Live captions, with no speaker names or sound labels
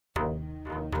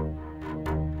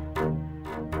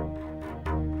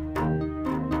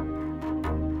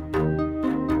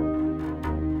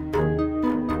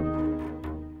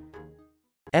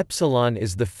Epsilon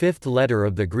is the fifth letter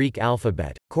of the Greek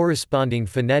alphabet, corresponding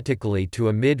phonetically to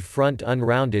a mid-front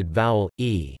unrounded vowel,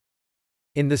 e.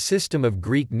 In the system of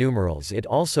Greek numerals it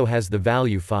also has the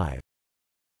value 5.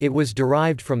 It was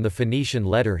derived from the Phoenician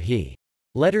letter he.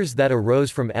 Letters that arose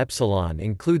from epsilon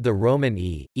include the Roman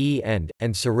e, and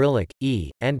Cyrillic, e,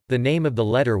 and. The name of the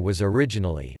letter was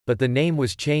originally, but the name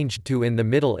was changed to in the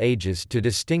Middle Ages to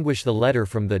distinguish the letter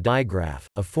from the digraph,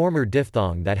 a former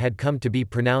diphthong that had come to be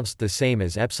pronounced the same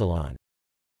as epsilon.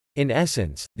 In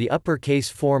essence, the uppercase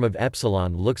form of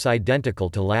epsilon looks identical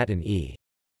to Latin e.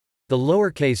 The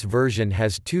lowercase version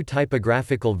has two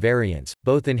typographical variants,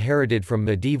 both inherited from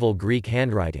medieval Greek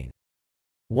handwriting.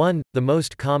 One, the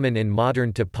most common in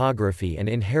modern typography and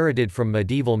inherited from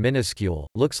medieval minuscule,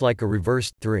 looks like a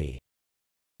reversed 3.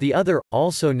 The other,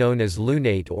 also known as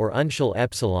lunate or uncial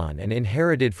epsilon and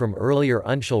inherited from earlier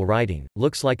uncial writing,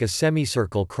 looks like a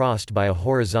semicircle crossed by a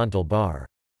horizontal bar.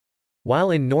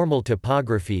 While in normal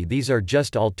typography these are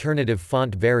just alternative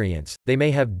font variants, they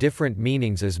may have different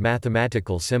meanings as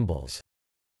mathematical symbols.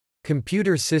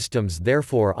 Computer systems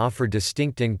therefore offer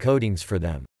distinct encodings for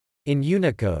them. In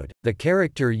Unicode, the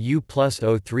character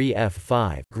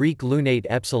U+03F5 Greek lunate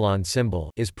epsilon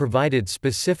symbol is provided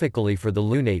specifically for the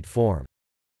lunate form.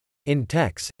 In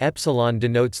text, epsilon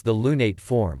denotes the lunate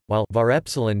form, while var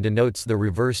epsilon denotes the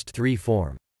reversed 3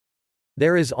 form.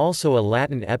 There is also a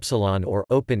Latin epsilon or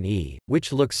open e,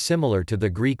 which looks similar to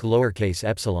the Greek lowercase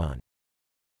epsilon.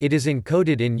 It is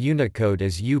encoded in Unicode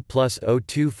as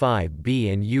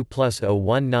U+025B and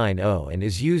U+0190 and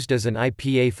is used as an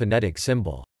IPA phonetic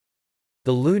symbol.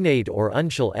 The lunate or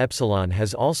uncial epsilon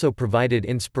has also provided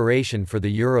inspiration for the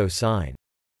euro sign.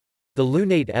 The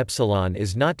lunate epsilon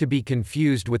is not to be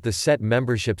confused with the set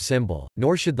membership symbol,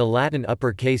 nor should the Latin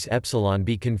uppercase epsilon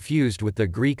be confused with the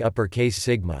Greek uppercase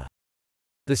sigma.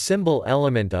 The symbol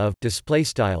element of ',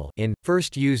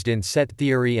 first used in set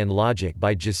theory and logic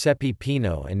by Giuseppe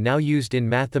Peano and now used in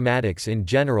mathematics in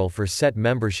general for set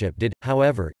membership did,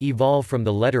 however, evolve from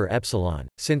the letter epsilon,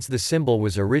 since the symbol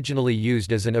was originally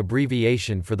used as an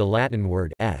abbreviation for the Latin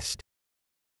word est.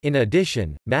 In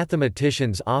addition,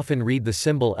 mathematicians often read the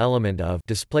symbol element of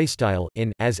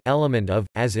in as element of,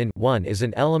 as in 1 is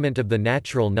an element of the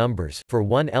natural numbers for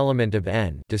one element of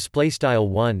n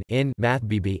 (1) in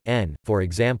mathbb n, for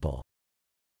example.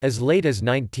 As late as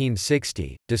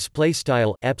 1960,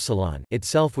 epsilon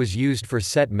itself was used for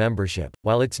set membership,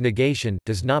 while its negation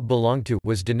does not belong to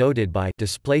was denoted by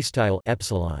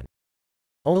epsilon.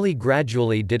 Only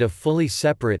gradually did a fully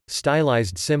separate,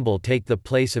 stylized symbol take the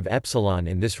place of epsilon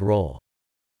in this role.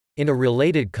 In a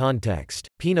related context,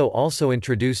 Peano also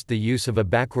introduced the use of a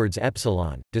backwards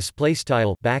epsilon,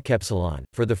 backepsilon,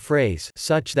 for the phrase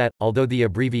such that, although the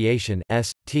abbreviation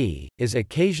st is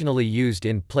occasionally used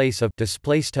in place of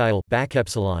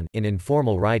backepsilon in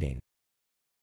informal writing.